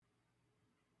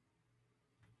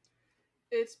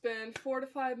it's been 4 to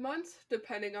 5 months,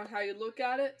 depending on how you look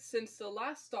at it, since the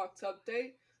last stocks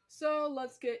update, so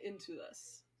let's get into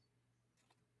this.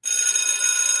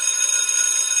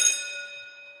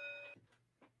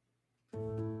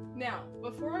 Now,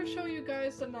 before I show you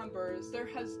guys the numbers, there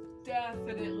has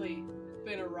definitely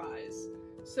been a rise.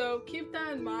 So keep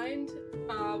that in mind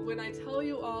when I tell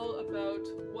you all about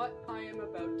what I am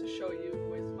about to show you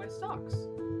with my stocks.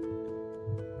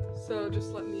 So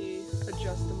just let me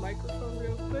adjust the microphone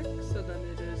real quick so then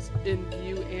it is in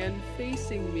view and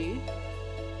facing me.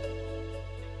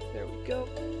 There we go.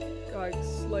 Got a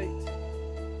slight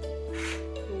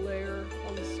glare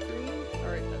on the screen.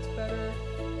 Alright, that's better.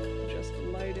 Adjust the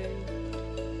lighting.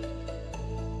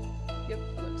 Yep,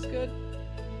 looks good.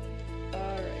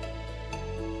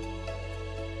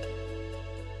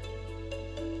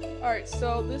 Alright,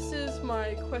 so this is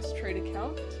my Questrade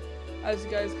account. As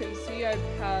you guys can see, I've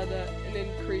had an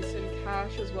increase in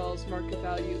cash as well as market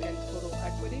value and total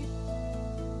equity.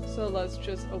 So let's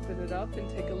just open it up and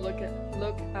take a look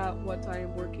at what I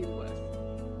am working with.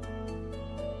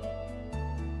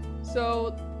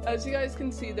 So as you guys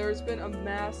can see, there's been a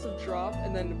massive drop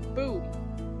and then boom,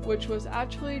 which was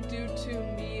actually due to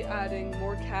me adding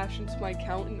more cash into my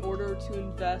account in order to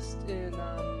invest in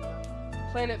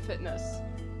Planet Fitness.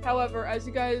 However, as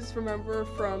you guys remember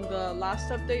from the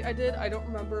last update I did, I don't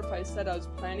remember if I said I was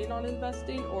planning on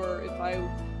investing or if I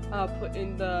put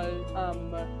in the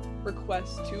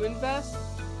request to invest,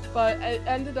 but it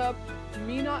ended up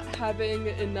me not having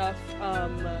enough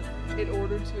in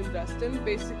order to invest in.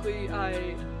 Basically,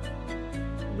 I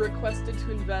requested to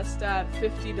invest at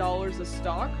 $50 a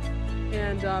stock,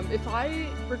 and if I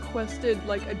requested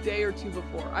like a day or two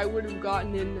before, I would have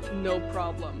gotten in no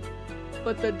problem.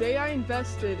 But the day I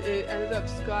invested, it ended up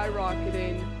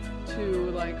skyrocketing to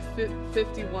like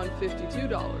 $51,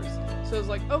 $52. So I was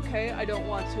like, okay, I don't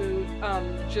want to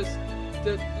just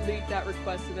delete that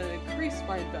request and then increase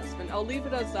my investment. I'll leave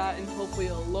it as that and hopefully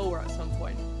it'll lower at some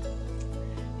point.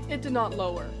 It did not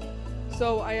lower.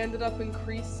 So I ended up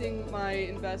increasing my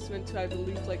investment to, I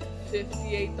believe, like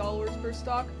 $58 per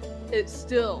stock. It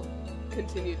still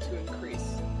continued to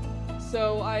increase.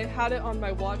 So I had it on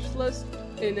my watch list,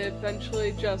 and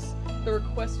eventually just the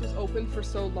request was open for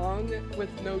so long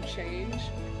with no change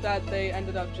that they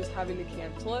ended up just having to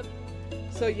cancel it.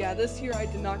 So yeah, this year I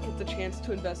did not get the chance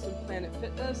to invest in Planet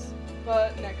Fitness,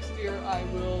 but next year I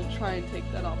will try and take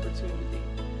that opportunity.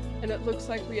 And it looks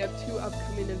like we have 2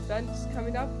 upcoming events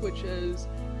coming up, which is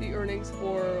the earnings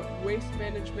for Waste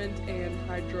Management and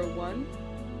Hydro One.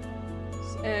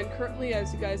 And currently,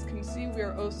 as you guys can see, we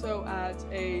are also at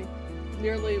a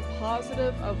nearly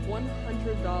positive of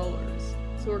 $100.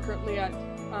 So we're currently at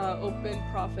open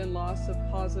profit and loss of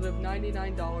positive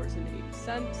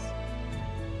 $99.80.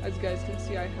 As you guys can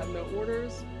see, I have no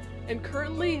orders. And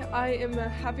currently I am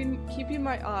keeping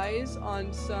my eyes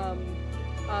on some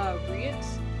REIT,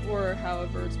 or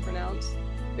however it's pronounced.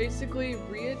 Basically,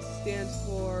 REIT stands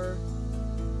for,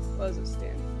 what does it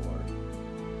stand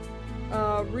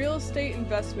for? Real Estate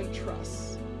Investment Trusts.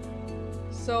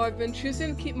 So I've been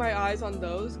choosing to keep my eyes on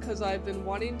those because I've been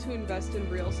wanting to invest in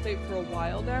real estate for a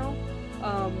while now.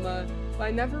 But I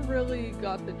never really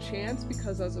got the chance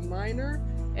because I was a minor,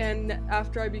 and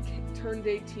after I turned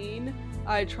 18,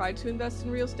 I tried to invest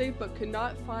in real estate but could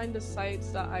not find the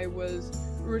sites that I was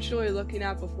originally looking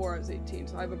at before I was 18.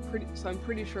 So I'm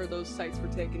pretty sure those sites were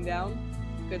taken down.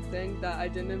 Good thing that I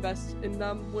didn't invest in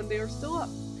them when they were still up.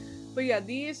 But yeah,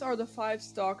 these are the 5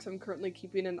 stocks I'm currently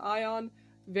keeping an eye on.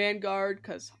 Vanguard,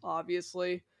 because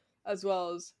obviously, as well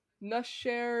as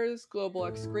Nusshares, Global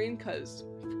X Green, because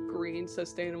green,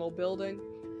 sustainable building,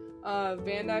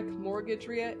 VanEck Mortgage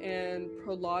REIT, and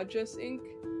Prologis Inc.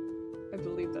 I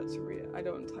believe that's a REIT. I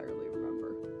don't entirely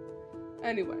remember.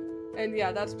 Anyway, and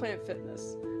yeah, that's Planet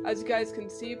Fitness. As you guys can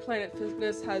see, Planet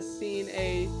Fitness has seen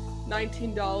a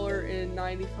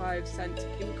 $19.95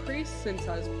 increase since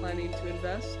I was planning to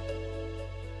invest,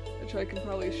 which I can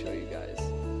probably show you guys.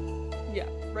 Yeah,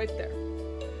 right there.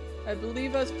 I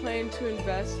believe I was planning to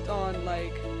invest on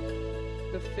like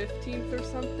the 15th or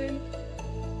something.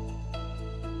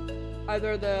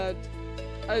 Either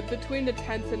between the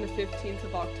 10th and the 15th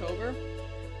of October.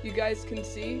 You guys can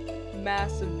see,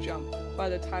 massive jump by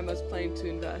the time I was planning to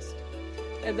invest.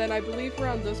 And then I believe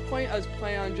around this point I was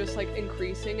planning on just like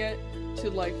increasing it to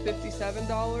like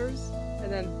 $57, and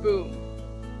then boom.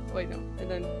 Wait, no, and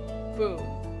then boom.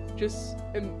 Just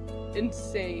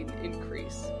insane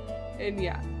increase. And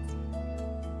yeah.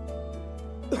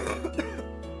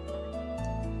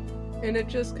 And it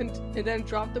just it then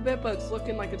dropped a bit, but it's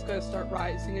looking like it's going to start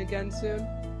rising again soon.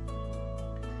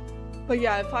 But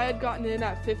yeah, if I had gotten in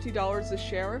at $50 a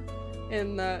share,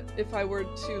 in that if I were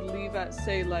to leave at,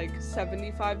 say, like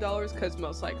 $75, because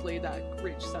most likely that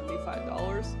reached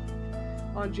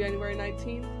 $75 on January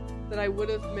 19th, then I would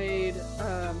have made,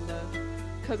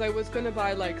 because I was going to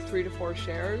buy like 3 to 4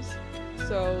 shares,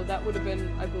 so that would have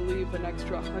been, I believe, an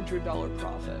extra $100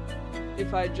 profit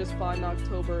if I just bought in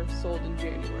October, sold in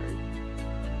January.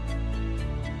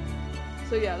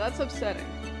 So yeah, that's upsetting,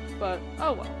 but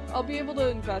oh well, I'll be able to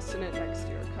invest in it next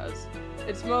year, because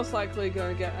it's most likely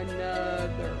going to get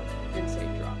another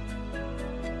insane drop.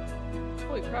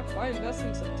 Holy crap, if I invest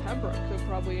in September, I could have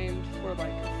probably aimed for like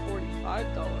a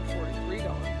 $45, $43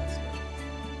 investment.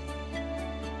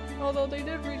 Although they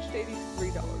did reach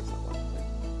 $83 at one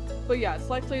point. But yeah, it's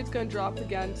likely it's going to drop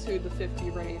again to the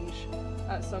 50 range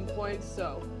at some point,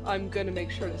 so I'm going to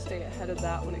make sure to stay ahead of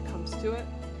that when it comes to it.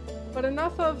 But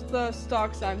enough of the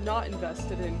stocks I'm not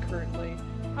invested in currently.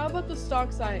 How about the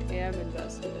stocks I am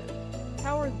invested in?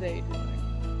 How are they doing?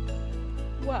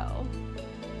 Well,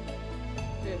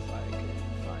 if I can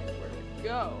find where to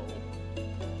go.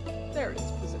 There it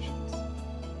is, positions.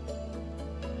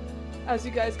 As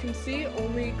you guys can see,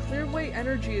 only Clearway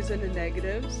Energy is in the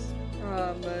negatives,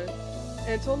 and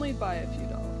it's only by a few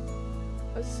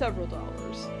dollars, several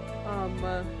dollars.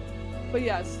 But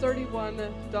yeah, it's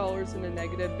 $31 in the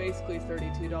negative, basically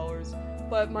 $32.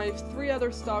 But my 3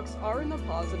 other stocks are in the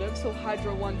positive, so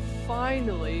Hydro One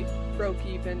finally broke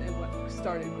even and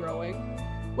started growing.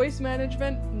 Waste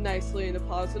Management, nicely in the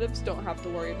positives, don't have to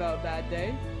worry about a bad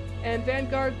day. And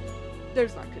Vanguard,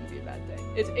 there's not going to be a bad day.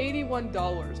 It's $81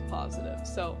 positive,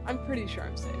 so I'm pretty sure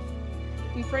I'm safe.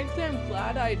 And frankly, I'm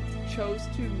glad I chose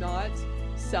to not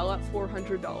sell at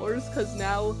 $400, because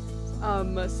now,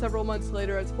 several months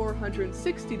later, it's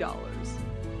 $460.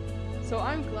 So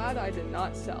I'm glad I did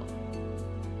not sell.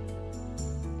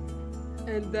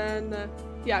 And then,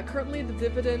 yeah, currently the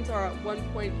dividends are at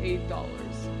 $1.8,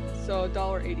 so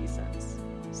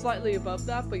 $1.80. Slightly above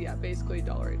that, but yeah, basically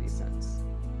 $1.80.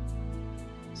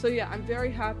 So yeah, I'm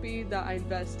very happy that I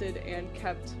invested and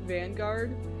kept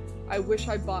Vanguard. I wish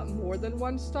I bought more than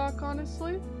one stock,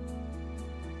 honestly,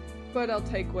 but I'll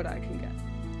take what I can get.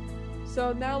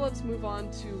 So now let's move on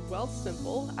to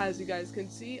Wealthsimple. As you guys can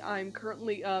see, I'm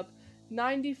currently up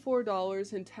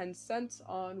 $94.10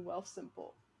 on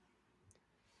Wealthsimple.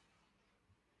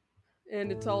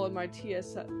 And it's all in my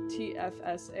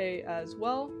TFSA as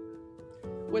well,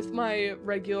 with my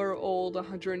regular old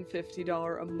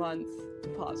 $150 a month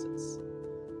deposits.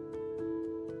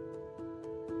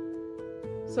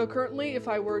 So currently, if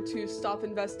I were to stop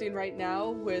investing right now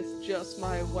with just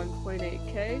my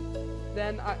 1.8k,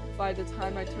 then by the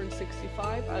time I turn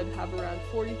 65, I'd have around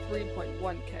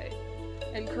 43.1k.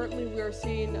 And currently we are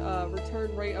seeing a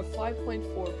return rate of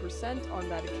 5.4% on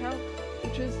that account,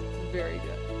 which is very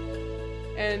good.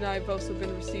 And I've also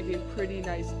been receiving pretty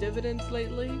nice dividends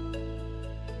lately.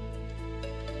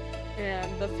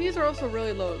 And the fees are also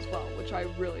really low as well, which I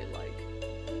really like.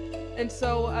 And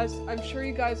so, as I'm sure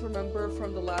you guys remember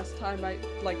from the last time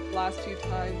last few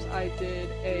times I did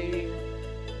a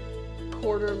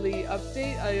quarterly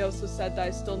update, I also said that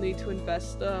I still need to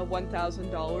invest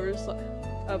 $1,000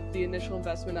 of the initial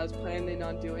investment I was planning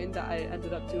on doing that I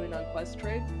ended up doing on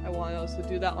Questrade. I want to also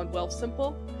do that on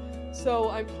Wealthsimple. So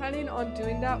I'm planning on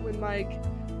doing that when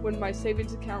my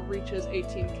savings account reaches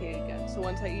 18k again. So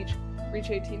once I reach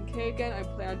 18k again, I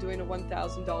plan on doing a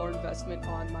 $1,000 investment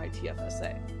on my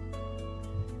TFSA.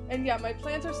 And yeah, my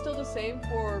plans are still the same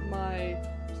for my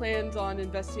plans on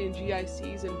investing in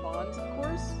GICs and bonds, of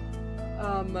course.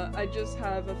 I just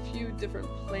have a few different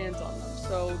plans on them.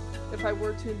 So if I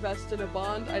were to invest in a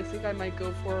bond, I think I might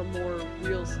go for a more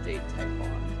real estate type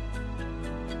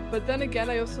bond. But then again,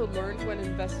 I also learned when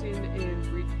investing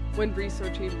when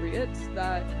researching REITs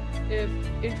that if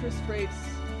interest rates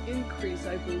increase,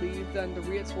 I believe, then the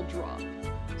REITs will drop.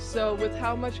 So with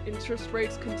how much interest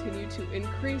rates continue to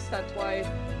increase, that's why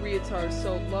REITs are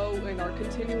so low and are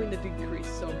continuing to decrease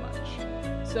so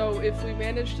much. So if we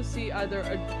manage to see either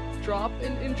a drop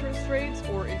in interest rates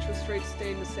or interest rates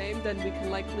staying the same, then we can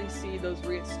likely see those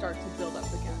REITs start to build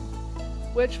up again.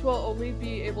 Which we'll only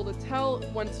be able to tell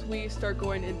once we start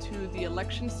going into the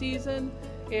election season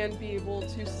and be able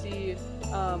to see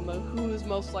who's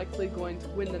most likely going to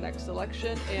win the next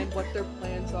election and what their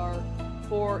plans are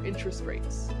for interest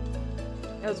rates,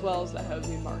 as well as the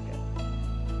housing market.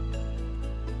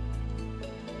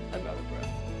 I'm out of breath.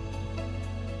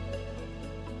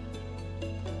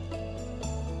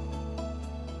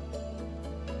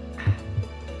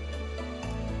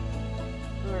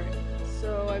 Alright,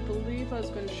 so I believe I was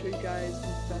going to show you guys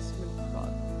investment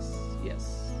products.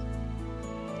 Yes.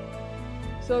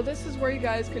 So So this is where you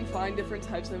guys can find different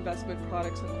types of investment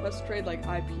products on Questrade, like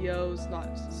IPOs, not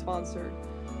sponsored,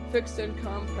 fixed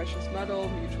income, precious metal,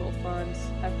 mutual funds,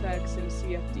 FX, and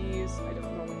CFDs. I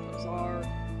don't know what those are.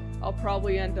 I'll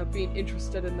probably end up being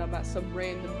interested in them at some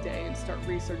random day and start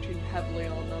researching heavily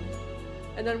on them.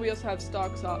 And then we also have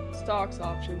stocks,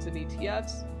 options, and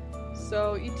ETFs.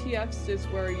 So ETFs is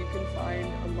where you can find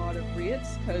a lot of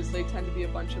REITs because they tend to be a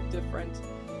bunch of different,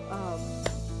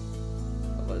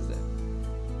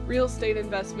 real estate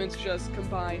investments just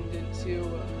combined into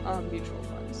mutual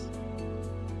funds.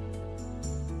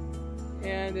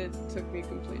 And it took me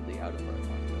completely out of my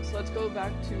mind. So let's go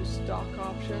back to stock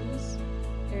options,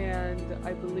 and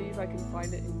I believe I can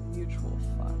find it in mutual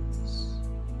funds.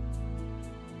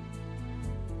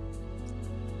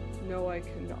 No, I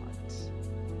cannot.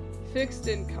 Fixed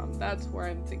income, that's where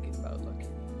I'm thinking about looking.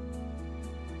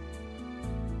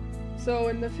 So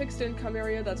in the fixed income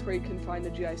area, that's where you can find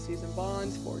the GICs and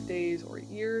bonds for days or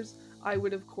years. I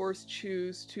would of course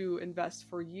choose to invest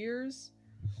for years.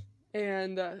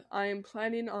 And I am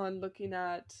planning on looking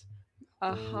at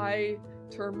a high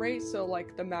term rate, so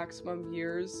like the maximum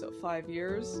years, so 5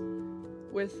 years.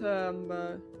 With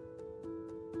I'm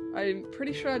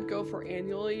pretty sure I'd go for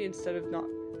annually instead of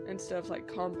like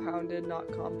compounded,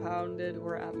 not compounded,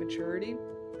 or at maturity.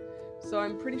 So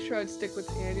I'm pretty sure I'd stick with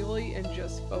annually and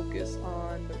just focus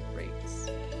on the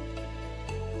rates.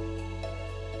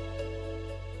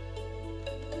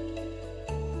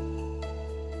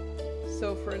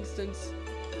 So for instance,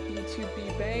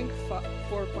 B2B Bank,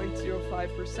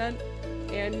 4.05%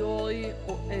 annually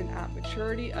and at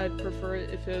maturity. I'd prefer it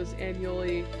if it was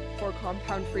annually for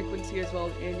compound frequency as well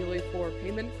as annually for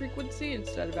payment frequency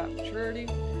instead of at maturity,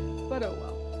 but oh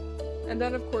well. And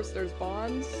then of course there's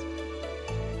bonds,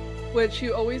 which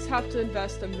you always have to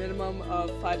invest a minimum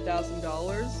of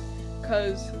 $5,000,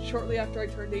 because shortly after I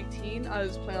turned 18, I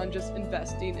was planning on just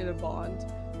investing in a bond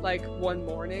like one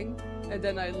morning, and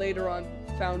then I later on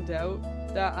found out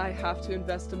that I have to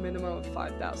invest a minimum of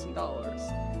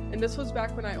 $5,000. And this was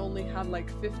back when I only had like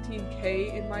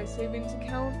 $15K in my savings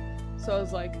account, so I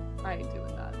was like, I ain't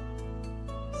doing that.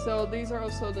 So these are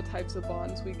also the types of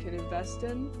bonds we can invest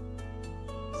in.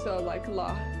 So like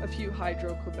a few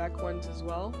Hydro-Quebec ones as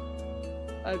well.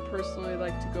 I'd personally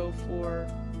like to go for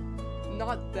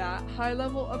not that high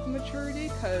level of maturity,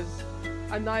 because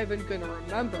I'm not even going to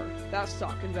remember that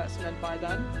stock investment by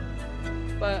then.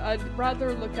 But I'd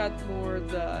rather look at more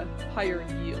the higher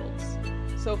yields.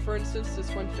 So for instance, this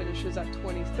one finishes at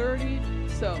 2030,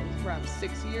 so around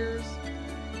 6 years.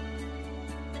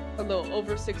 A little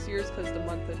over 6 years because the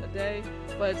month and the day,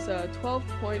 but it's a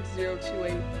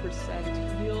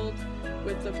 12.028% yield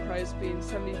with the price being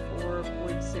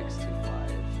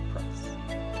 74.625 price.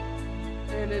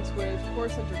 And it's with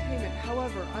Corus Entertainment.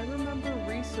 However, I remember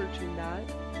researching that,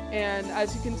 and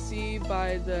as you can see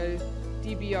by the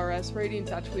DBRS rating,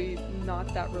 it's actually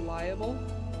not that reliable.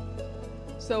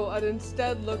 So I'd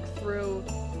instead look through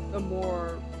the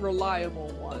more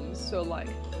reliable ones, so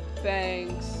like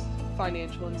banks,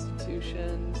 financial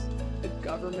institutions, the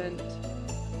government,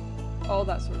 all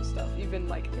that sort of stuff, even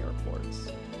like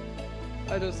airports.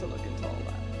 I'd also look into all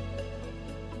that.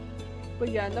 But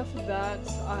yeah, enough of that.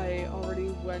 I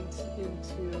already went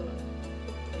into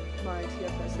my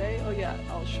TFSA. Oh yeah,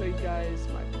 I'll show you guys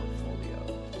my portfolio.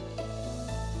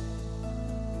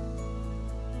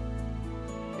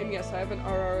 And yes, I have an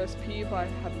RRSP, but I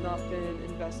have not been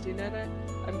investing in it.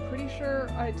 I'm pretty sure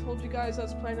I told you guys I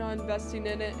was planning on investing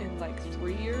in it in like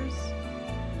 3 years.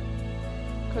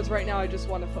 Because right now I just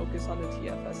want to focus on the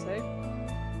TFSA.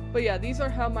 But yeah, these are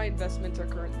how my investments are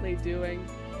currently doing.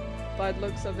 By the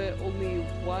looks of it, only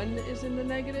one is in the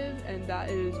negative, and that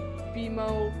is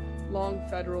BMO Long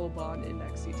Federal Bond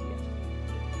Index ETF.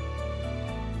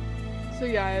 So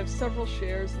yeah, I have several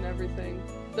shares and everything.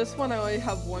 This one I only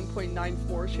have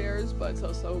 1.94 shares, but it's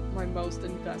also my most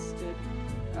invested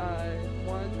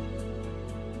one.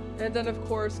 And then of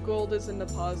course gold is in the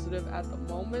positive at the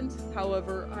moment.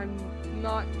 However, I'm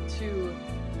not too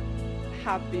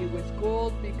happy with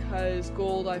gold because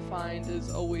gold I find is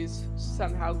always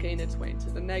somehow gain its way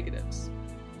into the negatives.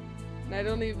 And I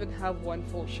don't even have one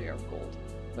full share of gold.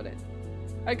 But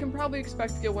I can probably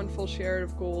expect to get one full share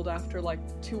of gold after like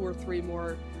 2 or 3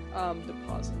 more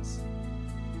deposits.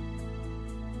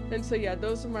 And so yeah,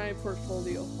 those are my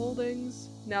portfolio holdings.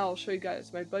 Now I'll show you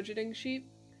guys my budgeting sheet.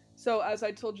 So as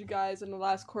I told you guys in the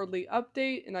last quarterly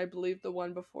update, and I believe the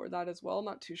one before that as well,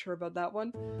 not too sure about that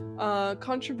one,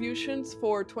 contributions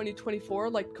for 2024,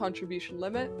 like contribution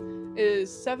limit, is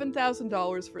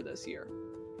 $7,000 for this year.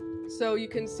 So you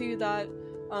can see that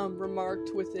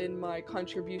remarked within my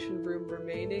contribution room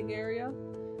remaining area.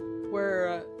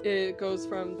 where it goes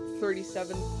from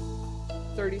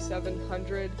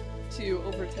 3,700 to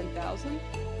over 10,000.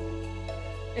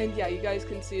 And yeah, you guys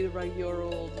can see the regular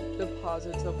old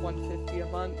deposits of $150 a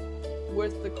month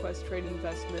with the Quest Trade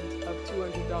investment of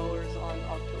 $200 on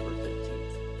October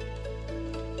 15th.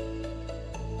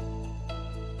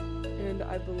 And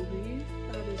I believe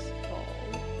that is all.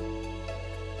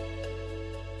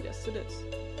 Yes, it is.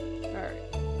 Alright.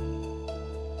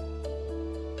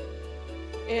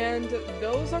 And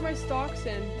those are my stocks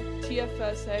in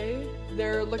TFSA.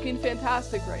 They're looking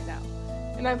fantastic right now.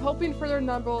 And I'm hoping for their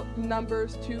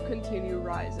numbers to continue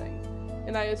rising.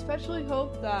 And I especially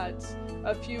hope that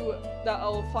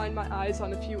I'll find my eyes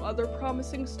on a few other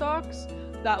promising stocks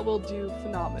that will do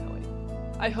phenomenally.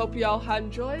 I hope y'all had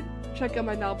enjoyed. Check out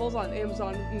my novels on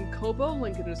Amazon and Kobo,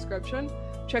 link in the description.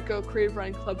 Check out Creative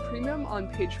Writing Club Premium on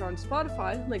Patreon and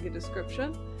Spotify, link in the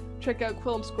description. Check out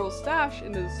Quill and Scroll Stash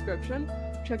in the description.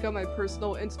 Check out my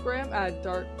personal Instagram at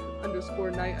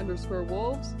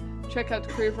dark_night_wolves. Check out the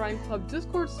Creative Writing Club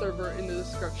Discord server in the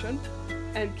description.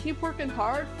 And keep working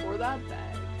hard for that bag.